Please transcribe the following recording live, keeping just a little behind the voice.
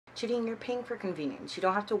Jadene, you're paying for convenience. You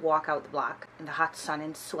don't have to walk out the block in the hot sun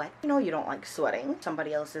and sweat. You know you don't like sweating.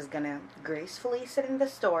 Somebody else is gonna gracefully sit in the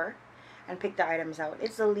store and pick the items out.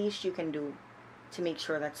 It's the least you can do to make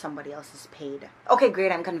sure that somebody else is paid. Okay,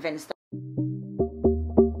 great, I'm convinced.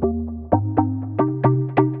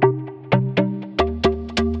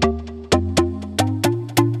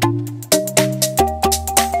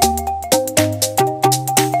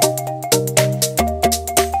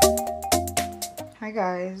 Hi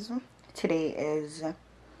guys, today is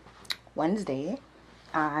Wednesday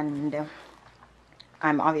and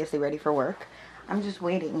I'm obviously ready for work. I'm just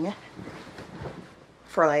waiting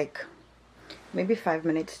for like maybe 5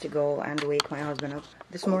 minutes to go and wake my husband up.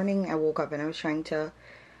 This morning I woke up and I was trying to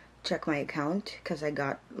check my account because I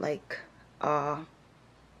got like a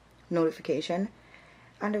notification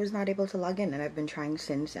and I was not able to log in, and I've been trying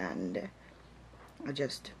since and I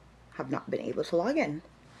just have not been able to log in.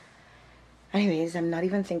 Anyways, I'm not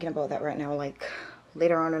even thinking about that right now. Like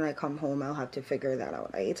later on when I come home I'll have to figure that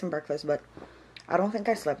out. I ate some breakfast, but I don't think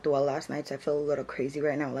I slept well last night, so I feel a little crazy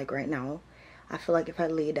right now. Like right now I feel like if I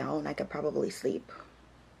lay down I could probably sleep,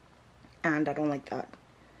 and I don't like that.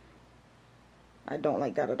 I don't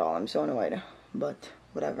like that at all. I'm so annoyed, but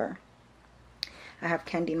whatever. I have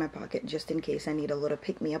candy in my pocket just in case I need a little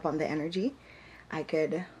pick me up on the energy. I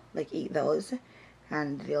could like eat those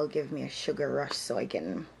and they'll give me a sugar rush so I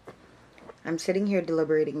can. I'm sitting here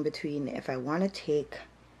deliberating between if I want to take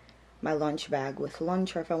my lunch bag with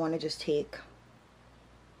lunch or if I want to just take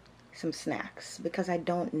some snacks, because I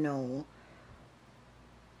don't know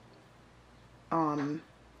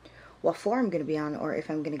what floor I'm going to be on, or if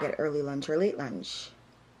I'm going to get early lunch or late lunch.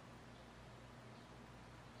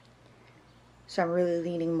 So I'm really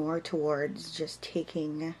leaning more towards just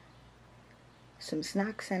taking some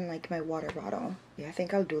snacks and like my water bottle. Yeah, I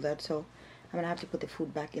think I'll do that. So I'm gonna have to put the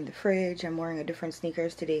food back in the fridge. I'm wearing a different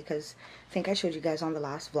sneakers today because I think I showed you guys on the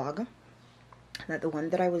last vlog that the one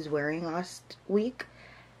that I was wearing last week,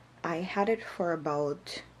 I had it for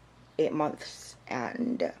about 8 months,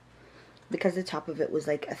 and because the top of it was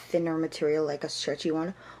like a thinner material, like a stretchy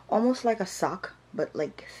one, almost like a sock but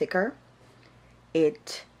like thicker,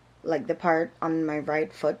 it like the part on my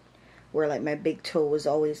right foot where like my big toe was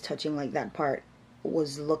always touching, like that part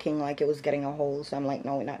was looking like it was getting a hole. So I'm like,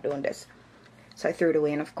 no, we're not doing this. So I threw it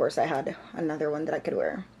away, and of course I had another one that I could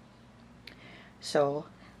wear. So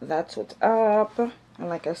that's what's up. And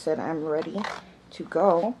like I said, I'm ready to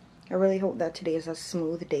go. I really hope that today is a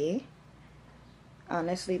smooth day.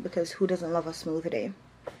 Honestly, because who doesn't love a smooth day?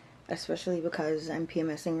 Especially because I'm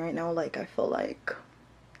PMSing right now. Like I feel like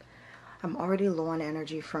I'm already low on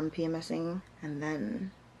energy from PMSing, and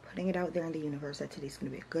then putting it out there in the universe that today's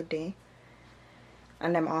going to be a good day.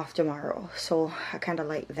 And I'm off tomorrow. So I kind of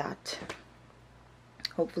like that.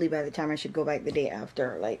 Hopefully by the time I should go back the day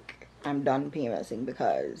after, like, I'm done PMSing,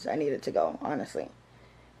 because I need it to go, honestly.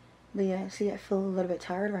 But yeah, see, I feel a little bit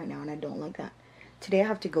tired right now, and I don't like that. Today I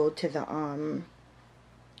have to go to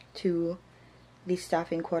the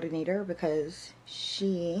staffing coordinator, because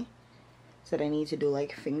she said I need to do,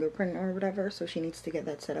 like, fingerprint or whatever, so she needs to get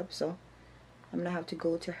that set up. So I'm gonna have to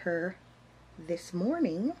go to her this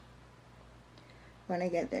morning when I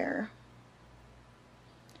get there.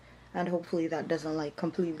 And hopefully that doesn't like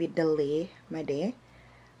completely delay my day,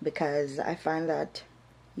 because I find that,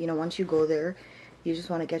 you know, once you go there you just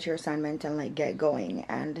want to get your assignment and like get going.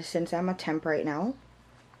 And since I'm a temp right now,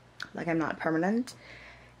 like I'm not permanent,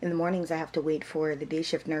 in the mornings I have to wait for the day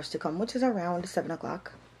shift nurse to come, which is around 7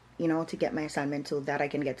 o'clock, you know, to get my assignment so that I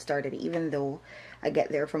can get started, even though I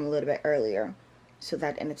get there from a little bit earlier. So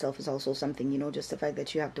that in itself is also something, you know, just the fact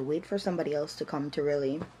that you have to wait for somebody else to come to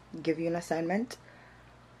really give you an assignment.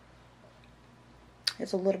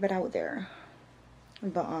 It's a little bit out there.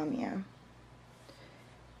 But yeah.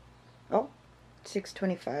 Oh,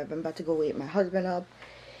 6:25. I'm about to go wake my husband up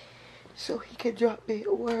so he can drop me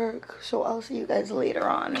at work. So I'll see you guys later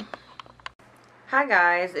on. Hi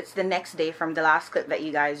guys, it's the next day from the last clip that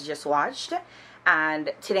you guys just watched,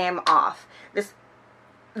 and today I'm off.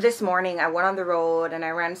 This morning I went on the road and I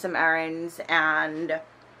ran some errands, and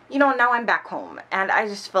you know, now I'm back home, and I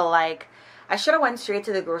just feel like I should have went straight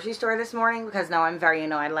to the grocery store this morning, because now I'm very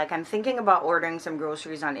annoyed. Like, I'm thinking about ordering some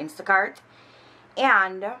groceries on Instacart,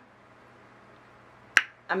 and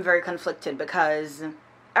I'm very conflicted because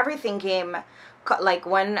everything came, like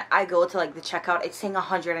when I go to like the checkout, it's saying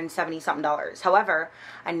 $170 something. However,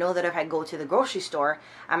 I know that if I go to the grocery store,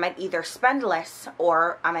 I might either spend less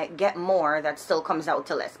or I might get more that still comes out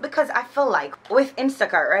to less. Because I feel like with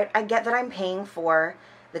Instacart, right, I get that I'm paying for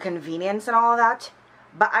the convenience and all of that,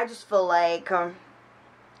 but I just feel like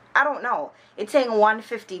I don't know. It's saying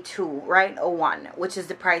 152, right? 01, which is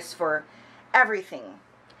the price for everything.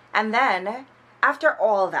 And then after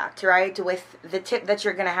all that, right, with the tip that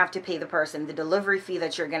you're going to have to pay the person, the delivery fee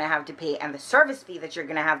that you're going to have to pay, and the service fee that you're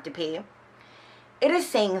going to have to pay, it is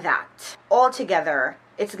saying that altogether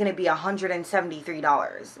it's going to be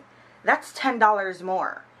 $173. That's $10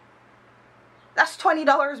 more. That's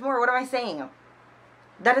 $20 more. What am I saying?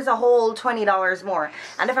 That is a whole $20 more.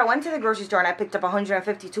 And if I went to the grocery store and I picked up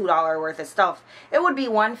 $152 worth of stuff, it would be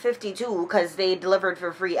 $152 because they delivered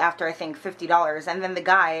for free after, I think, $50. And then the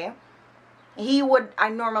guy, I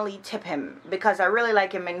normally tip him because I really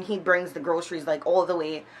like him, and he brings the groceries like all the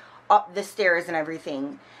way up the stairs and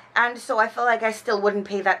everything. And so I feel like I still wouldn't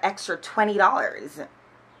pay that extra $20.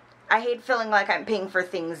 I hate feeling like I'm paying for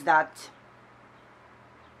things that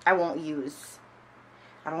I won't use.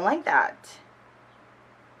 I don't like that.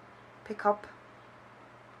 Pick up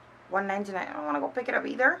 $1.99. I don't want to go pick it up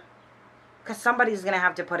either, because somebody's gonna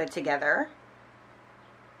have to put it together.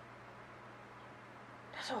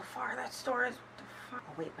 That's so far. That store is. What the fuck?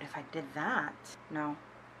 Oh wait, but if I did that, no.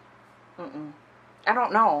 I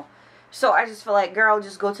don't know. So I just feel like, girl,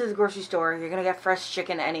 just go to the grocery store. You're gonna get fresh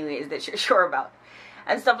chicken anyways that you're sure about,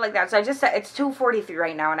 and stuff like that. So I just set, it's 2:43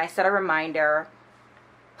 right now, and I set a reminder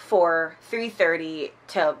for 3:30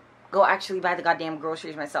 to go actually buy the goddamn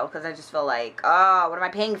groceries myself, because I just feel like, oh, what am I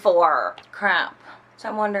paying for? Crap. So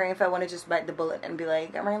I'm wondering if I want to just bite the bullet and be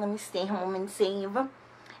like, alright, let me stay home and save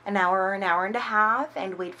an hour or an hour and a half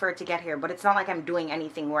and wait for it to get here. But it's not like I'm doing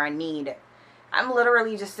anything where I'm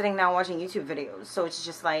literally just sitting down watching YouTube videos. So it's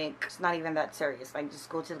just like, it's not even that serious. Like, just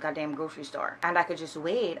go to the goddamn grocery store. And I could just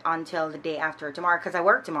wait until the day after tomorrow, because I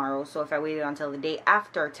work tomorrow. So if I waited until the day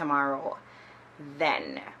after tomorrow,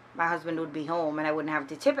 then my husband would be home and I wouldn't have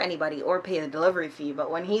to tip anybody or pay the delivery fee.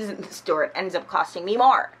 But when he's in the store, it ends up costing me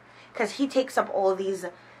more, because he takes up all these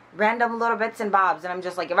random little bits and bobs, and I'm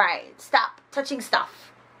just like, right, stop touching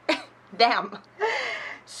stuff. Damn.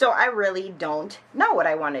 So I really don't know what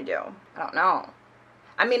I want to do. I don't know.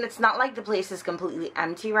 I mean, it's not like the place is completely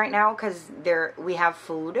empty right now, because we have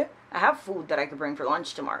food. I have food that I could bring for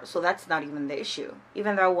lunch tomorrow, so that's not even the issue.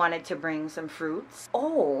 Even though I wanted to bring some fruits.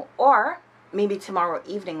 Oh, or maybe tomorrow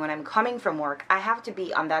evening when I'm coming from work, I have to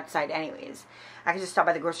be on that side anyways. I can just stop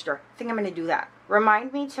by the grocery store. I think I'm going to do that.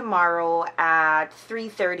 Remind me tomorrow at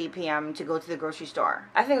 3:30 p.m. to go to the grocery store.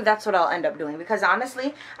 I think that's what I'll end up doing, because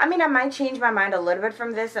honestly, I mean, I might change my mind a little bit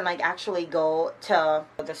from this and like actually go to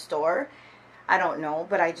the store. I don't know,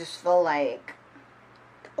 but I just feel like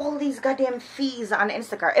all these goddamn fees on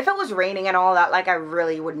Instacart. If it was raining and all that, like, I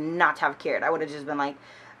really would not have cared. I would have just been like,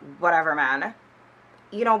 whatever, man.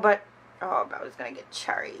 You know, but oh, I was gonna get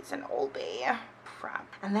cherries and Old Bay.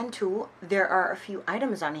 Crap. And then too, there are a few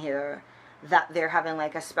items on here that they're having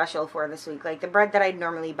like a special for this week. Like the bread that I'd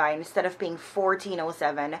normally buy, instead of paying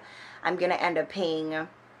 $14.07, I'm gonna end up paying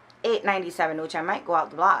 $8.97, which I might go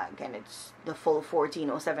out the block, and it's the full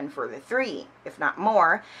 $14.07 for the 3, if not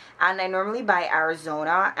more. And I normally buy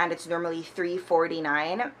Arizona, and it's normally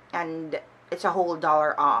 $3.49, and it's a whole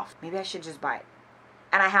 $1 off. Maybe I should just buy it.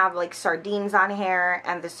 And I have like sardines on here,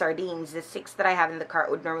 and the sardines, the 6 that I have in the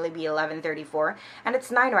cart would normally be $11.34, and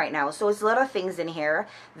it's $9 right now. So it's little things in here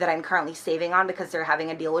that I'm currently saving on because they're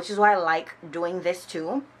having a deal, which is why I like doing this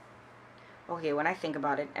too. Okay, when I think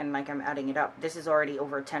about it and like I'm adding it up, this is already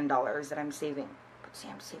over $10 that I'm saving. But see,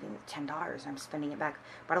 I'm saving $10 and I'm spending it back.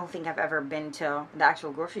 But I don't think I've ever been to the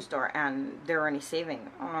actual grocery store and there are any saving.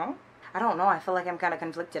 I don't know. I feel like I'm kind of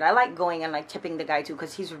conflicted. I like going and like tipping the guy too,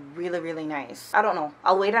 because he's really, really nice. I don't know.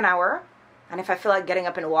 I'll wait an hour, and if I feel like getting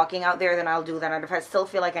up and walking out there, then I'll do that. And if I still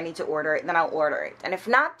feel like I need to order it, then I'll order it. And if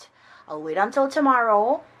not, I'll wait until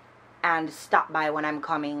tomorrow and stop by when I'm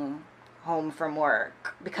coming home from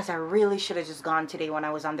work, because I really should have just gone today when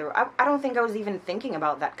I was on the road. I don't think I was even thinking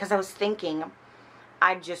about that, because I was thinking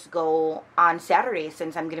I'd just go on Saturday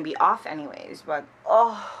since I'm going to be off anyways. But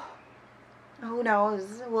oh, who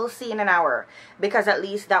knows? We'll see in an hour, because at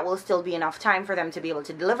least that will still be enough time for them to be able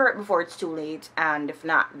to deliver it before it's too late. And if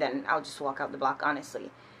not, then I'll just walk out the block,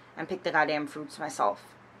 honestly, and pick the goddamn fruits myself.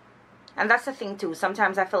 And that's the thing too.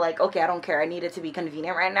 Sometimes I feel like, okay, I don't care, I need it to be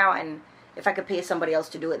convenient right now, and if I could pay somebody else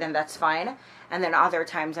to do it, then that's fine. And then other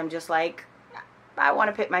times I'm just like, I want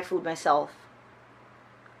to pick my food myself.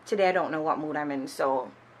 Today I don't know what mood I'm in, so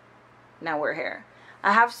now we're here.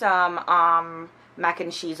 I have some mac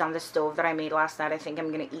and cheese on the stove that I made last night. I think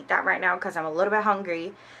I'm gonna eat that right now because I'm a little bit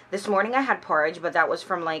hungry. This morning I had porridge, but that was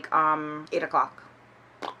from like 8 o'clock,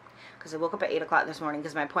 because I woke up at 8 o'clock this morning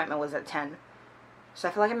because my appointment was at 10. So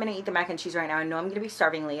I feel like I'm gonna eat the mac and cheese right now. I know I'm gonna be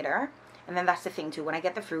starving later. And then that's the thing too, when I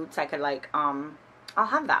get the fruits, I could like I'll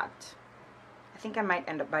have that. I think I might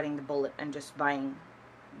end up biting the bullet and just buying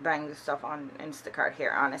the stuff on Instacart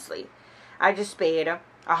here, honestly. I just paid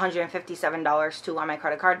 $157 too on my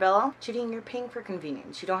credit card bill. Jadene, you're paying for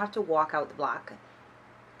convenience. You don't have to walk out the block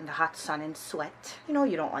in the hot sun and sweat. You know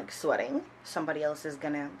you don't like sweating. Somebody else is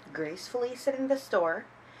gonna gracefully sit in the store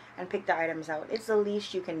and pick the items out. It's the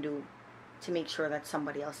least you can do to make sure that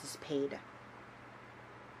somebody else is paid.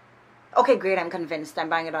 Okay, great, I'm convinced. I'm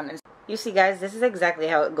buying it on Instacart. You see, guys, this is exactly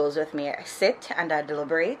how it goes with me. I sit and I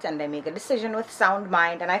deliberate and I make a decision with sound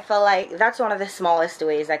mind, and I feel like that's one of the smallest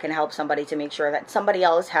ways I can help somebody to make sure that somebody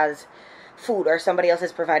else has food or somebody else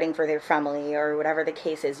is providing for their family or whatever the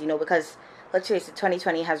case is, you know, because let's face it,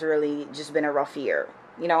 2020 has really just been a rough year,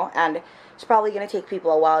 you know, and it's probably going to take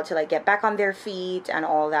people a while to like get back on their feet and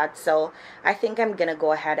all that. So I think I'm going to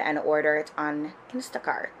go ahead and order it on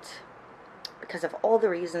Instacart because of all the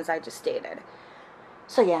reasons I just stated.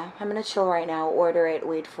 So yeah, I'm going to chill right now, order it,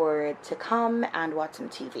 wait for it to come, and watch some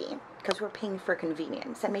TV. Because we're paying for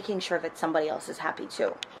convenience and making sure that somebody else is happy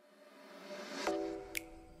too.